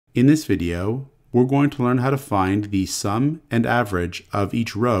In this video, we're going to learn how to find the sum and average of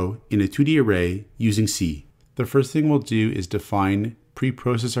each row in a 2D array using C. The first thing we'll do is define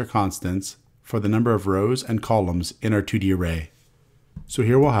preprocessor constants for the number of rows and columns in our 2D array. So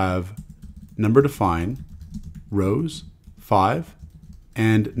here we'll have number define, rows, 5,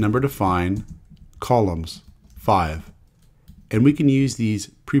 and number define, columns, 5. And we can use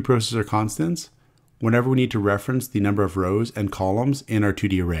these preprocessor constants whenever we need to reference the number of rows and columns in our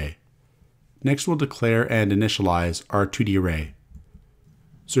 2D array. Next, we'll declare and initialize our 2D array.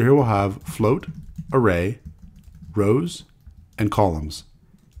 So here we'll have float array, rows, and columns.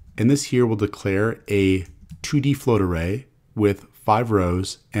 And this here will declare a 2D float array with 5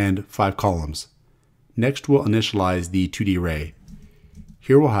 rows and 5 columns. Next, we'll initialize the 2D array.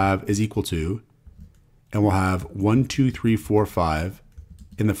 Here we'll have is equal to, and we'll have 1, 2, 3, 4, 5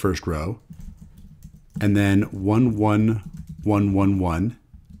 in the first row, and then 1, 1, 1, 1, 1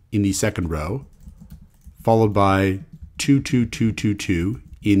 in the second row, followed by 2, 2, 2, 2, 2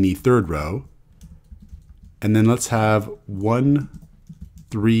 in the third row, and then let's have 1,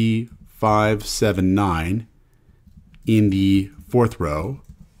 3, 5, 7, 9 in the fourth row,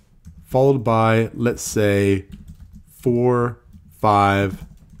 followed by, let's say, 4, 5,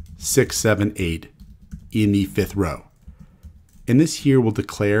 6, 7, 8 in the fifth row. And this here will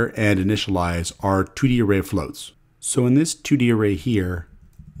declare and initialize our 2D array floats. So in this 2D array here,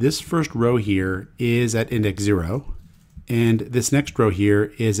 this first row here is at index 0, and this next row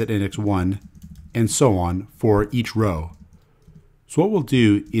here is at index 1, and so on for each row. So what we'll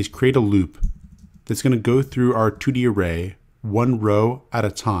do is create a loop that's going to go through our 2D array one row at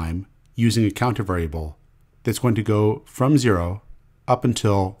a time using a counter variable that's going to go from 0 up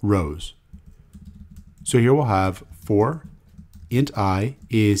until rows. So here we'll have for int I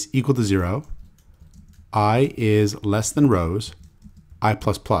is equal to 0, I is less than rows, I++.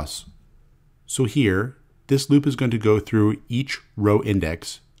 So here, this loop is going to go through each row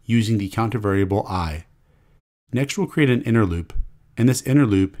index using the counter variable I. Next, we'll create an inner loop, and this inner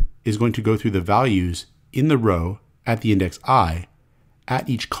loop is going to go through the values in the row at the index I at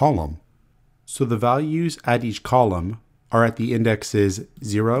each column. So the values at each column are at the indexes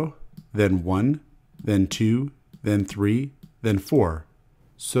 0, then 1, then 2, then 3, then 4.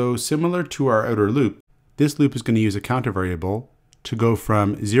 So similar to our outer loop, this loop is going to use a counter variable to go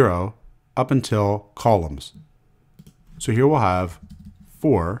from 0 up until columns. So here we'll have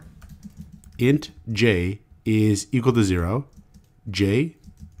for int j is equal to 0, j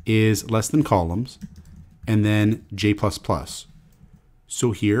is less than columns, and then j++.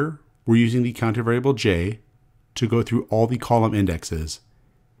 So here we're using the counter variable j to go through all the column indexes.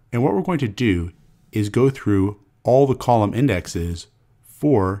 And what we're going to do is go through all the column indexes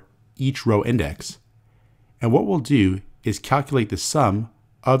for each row index. And what we'll do is calculate the sum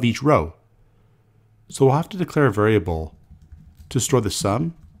of each row. So we'll have to declare a variable to store the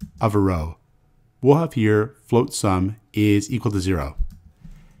sum of a row. We'll have here float sum is equal to 0.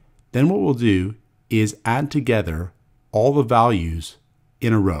 Then what we'll do is add together all the values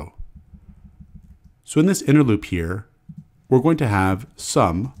in a row. So in this inner loop here, we're going to have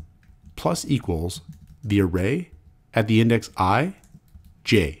sum plus equals the array at the index I,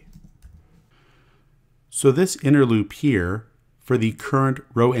 j. So this inner loop here for the current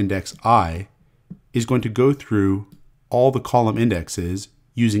row index I is going to go through all the column indexes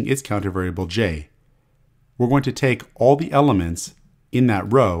using its counter variable j. We're going to take all the elements in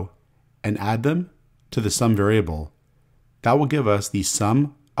that row and add them to the sum variable. That will give us the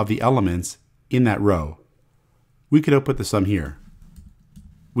sum of the elements in that row. We could output the sum here.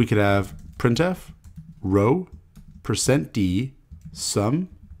 We could have printf row %d sum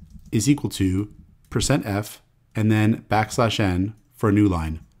is equal to %f and then \n for a new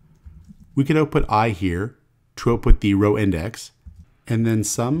line. We could output I here to output the row index, and then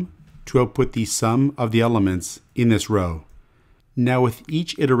sum to output the sum of the elements in this row. Now with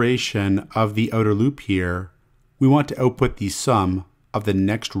each iteration of the outer loop here, we want to output the sum of the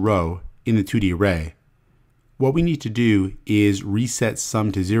next row in the 2D array. What we need to do is reset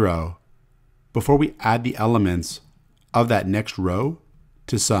sum to 0 before we add the elements of that next row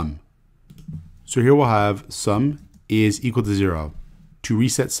to sum. So here we'll have sum is equal to 0 to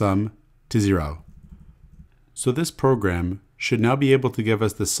reset sum to 0. So this program should now be able to give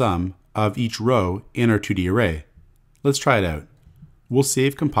us the sum of each row in our 2D array. Let's try it out. We'll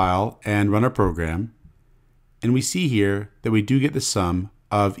save, compile, and run our program. And we see here that we do get the sum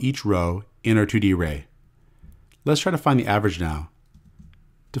of each row in our 2D array. Let's try to find the average now.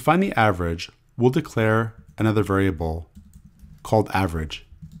 To find the average, we'll declare another variable called average.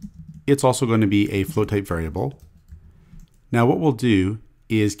 It's also going to be a float type variable. Now what we'll do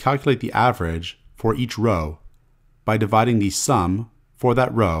is calculate the average for each row by dividing the sum for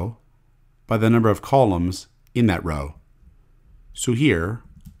that row by the number of columns in that row. So here,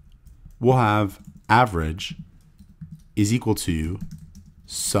 we'll have average is equal to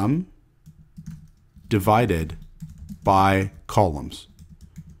sum divided by columns.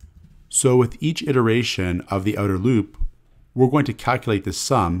 So with each iteration of the outer loop, we're going to calculate the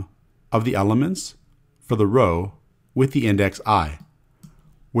sum of the elements for the row with the index I.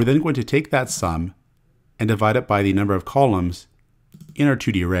 We're then going to take that sum and divide it by the number of columns in our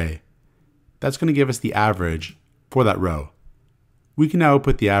 2D array. That's going to give us the average for that row. We can now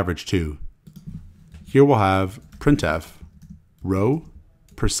output the average too. Here we'll have printf row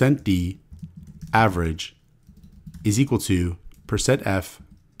 %d average is equal to %f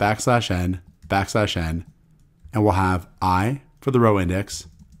 \n, and we'll have I for the row index,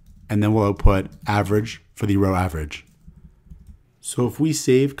 and then we'll output average for the row average. So if we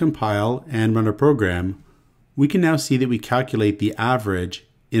save, compile, and run our program, we can now see that we calculate the average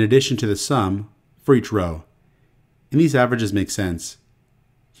in addition to the sum for each row. And these averages make sense.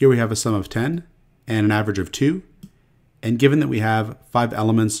 Here we have a sum of 10 and an average of 2, and given that we have 5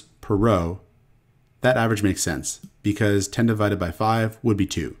 elements per row, that average makes sense because 10 divided by 5 would be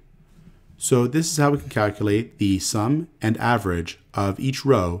 2. So this is how we can calculate the sum and average of each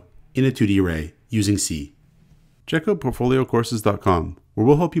row in a 2D array using C. Check out portfoliocourses.com, where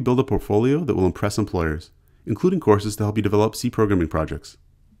we'll help you build a portfolio that will impress employers, including courses to help you develop C programming projects.